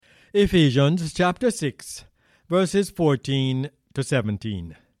Ephesians chapter 6, verses 14 to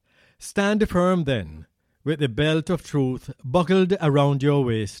 17. Stand firm then, with the belt of truth buckled around your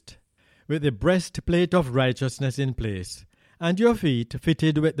waist, with the breastplate of righteousness in place, and your feet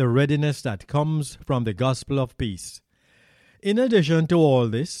fitted with the readiness that comes from the gospel of peace. In addition to all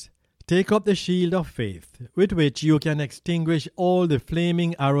this, take up the shield of faith, with which you can extinguish all the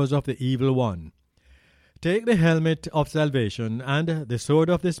flaming arrows of the evil one. Take the helmet of salvation and the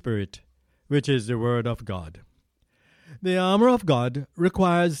sword of the Spirit, which is the word of God. The armor of God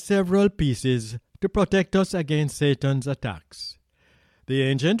requires several pieces to protect us against Satan's attacks. The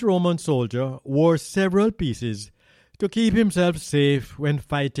ancient Roman soldier wore several pieces to keep himself safe when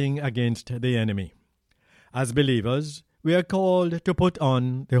fighting against the enemy. As believers, we are called to put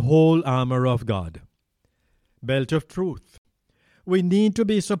on the whole armor of God. Belt of truth. We need to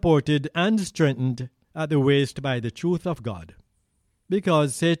be supported and strengthened at the waist by the truth of God,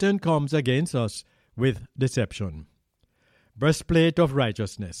 because Satan comes against us with deception. Breastplate of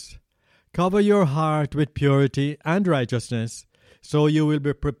righteousness. Cover your heart with purity and righteousness, so you will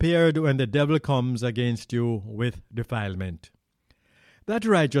be prepared when the devil comes against you with defilement. That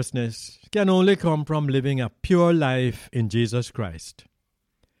righteousness can only come from living a pure life in Jesus Christ.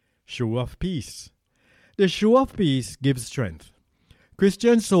 Shoe of peace. The shoe of peace gives strength.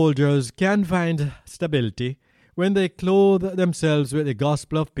 Christian soldiers can find stability when they clothe themselves with the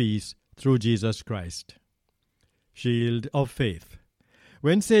gospel of peace through Jesus Christ. Shield of faith.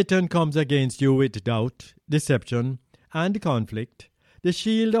 When Satan comes against you with doubt, deception, and conflict, the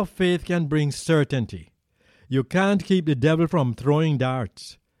shield of faith can bring certainty. You can't keep the devil from throwing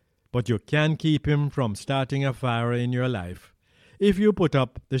darts, but you can keep him from starting a fire in your life if you put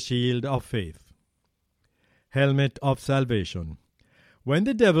up the shield of faith. Helmet of salvation. When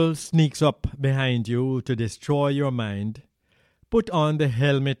the devil sneaks up behind you to destroy your mind, put on the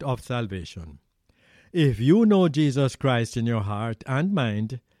helmet of salvation. If you know Jesus Christ in your heart and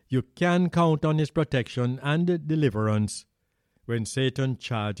mind, you can count on his protection and deliverance when Satan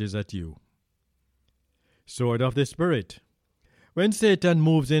charges at you. Sword of the Spirit. When Satan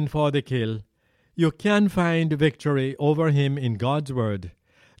moves in for the kill, you can find victory over him in God's word,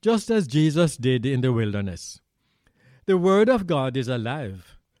 just as Jesus did in the wilderness. The word of God is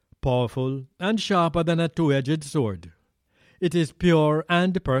alive, powerful, and sharper than a two-edged sword. It is pure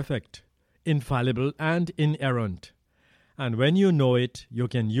and perfect, infallible and inerrant. And when you know it, you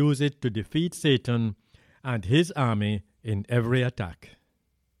can use it to defeat Satan and his army in every attack.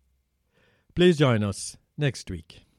 Please join us next week.